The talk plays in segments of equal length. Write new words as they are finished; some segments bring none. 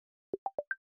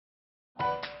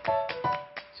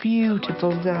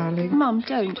Beautiful, darling. Mum,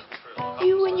 don't.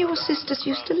 You and your sisters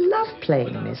used to love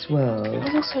playing Miss World.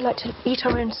 We also like to eat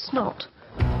our own snot.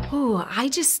 Oh, I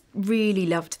just really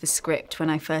loved the script when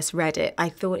I first read it. I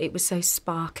thought it was so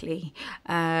sparkly.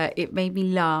 It made me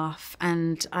laugh,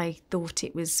 and I thought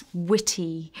it was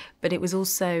witty, but it was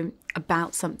also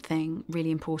about something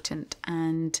really important,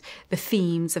 and the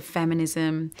themes of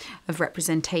feminism, of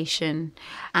representation.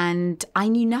 And I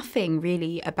knew nothing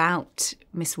really about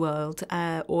Miss World,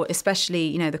 or especially,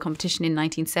 you know, the competition in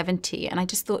 1970. And I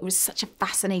just thought it was such a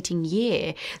fascinating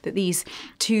year that these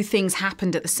two things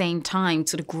happened at the same time,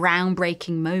 sort of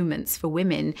groundbreaking moments for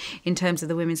women in terms of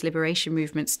the women's liberation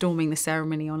movement, storming the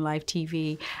ceremony on live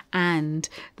TV, and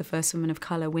the first woman of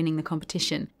colour winning the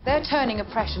competition. They're turning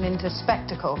oppression into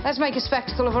spectacle. Let's make a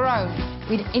spectacle of our own.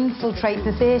 We'd infiltrate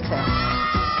the theatre.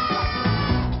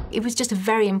 It was just a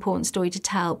very important story to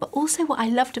tell, but also what I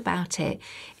loved about it,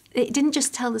 it didn't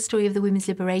just tell the story of the women's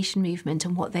liberation movement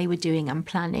and what they were doing and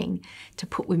planning to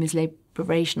put women's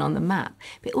liberation on the map,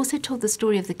 but it also told the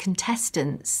story of the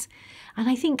contestants. And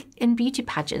I think in beauty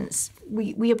pageants,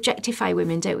 we objectify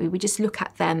women, don't we? We just look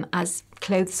at them as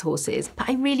clothes horses. But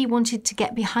I really wanted to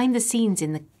get behind the scenes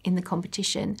in the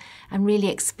competition and really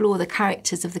explore the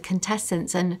characters of the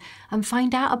contestants and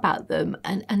find out about them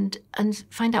and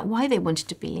find out why they wanted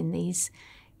to be in these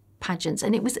pageants.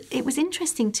 And it was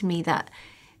interesting to me that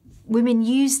women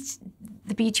used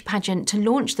the beauty pageant to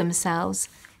launch themselves.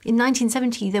 In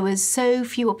 1970, there was so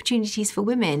few opportunities for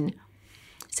women.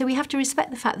 So we have to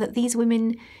respect the fact that these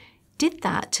women did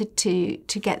that to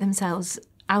get themselves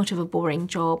out of a boring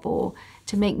job or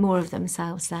to make more of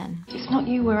themselves then. It's not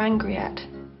you we're angry at.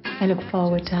 I look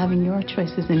forward to having your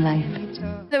choices in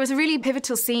life. There was a really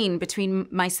pivotal scene between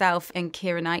myself and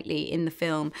Keira Knightley in the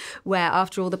film where,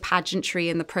 after all the pageantry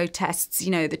and the protests,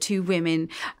 you know, the two women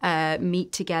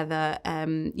meet together,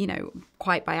 you know,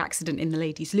 quite by accident in the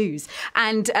ladies' loos.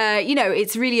 And, you know,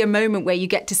 it's really a moment where you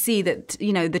get to see that,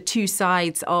 you know, the two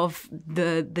sides of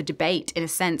the debate, in a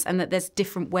sense, and that there's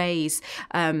different ways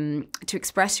to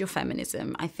express your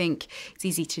feminism. I think it's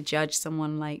easy to judge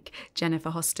someone like Jennifer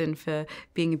Hoston for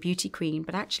being a beauty queen,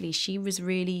 but actually she was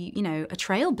really, you know, a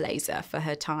trailblazer for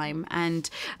her time. And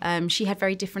she had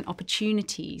very different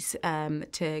opportunities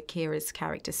to Keira's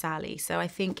character, Sally. So I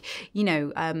think, you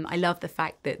know, I love the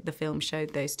fact that the film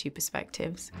showed those two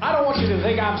perspectives. I don't want you to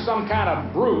think I'm some kind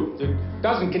of brute that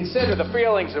doesn't consider the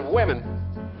feelings of women.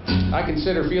 I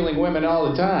consider feeling women all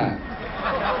the time.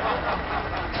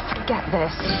 Get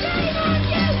this.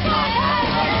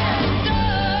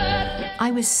 I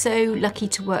was so lucky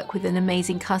to work with an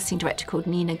amazing casting director called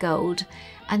Nina Gold,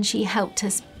 and she helped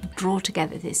us draw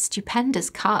together this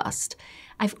stupendous cast.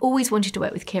 I've always wanted to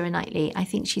work with Keira Knightley. I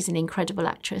think she's an incredible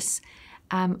actress.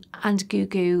 And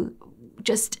Gugu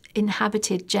just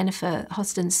inhabited Jennifer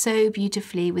Hoston so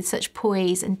beautifully, with such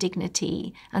poise and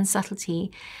dignity and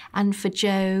subtlety. And for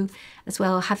Jo as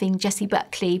well, having Jessie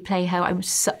Buckley play her, I'm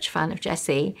such a fan of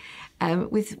Jessie,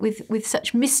 with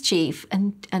such mischief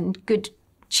and good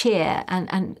cheer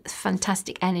and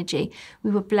fantastic energy. We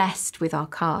were blessed with our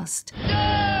cast.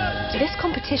 This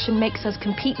competition makes us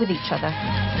compete with each other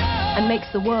and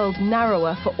makes the world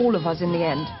narrower for all of us in the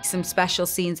end. Some special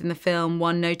scenes in the film,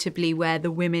 one notably where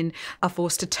the women are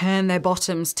forced to turn their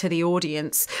bottoms to the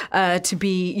audience to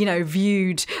be, you know,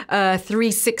 viewed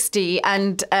 360.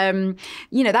 And,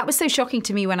 you know, that was so shocking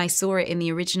to me when I saw it in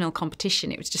the original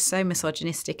competition. It was just so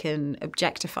misogynistic and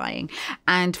objectifying.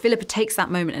 And Philippa takes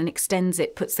that moment and extends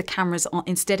it, puts the cameras on,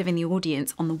 instead of in the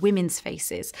audience, on the women's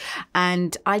faces.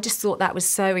 And I just thought that was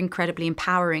so incredibly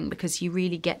empowering, because you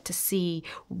really get to see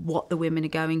what the women are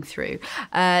going through.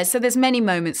 So there's many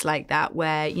moments like that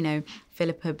where, you know,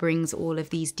 Philippa brings all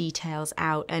of these details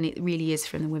out, and it really is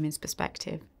from the women's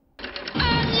perspective.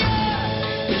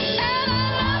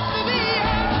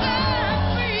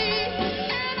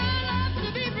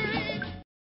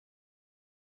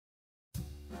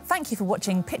 Thank you for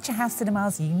watching Picture House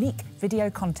Cinema's unique video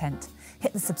content.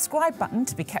 Hit the subscribe button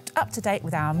to be kept up to date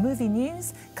with our movie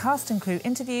news, cast and crew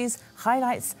interviews,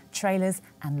 highlights, trailers,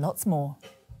 and lots more.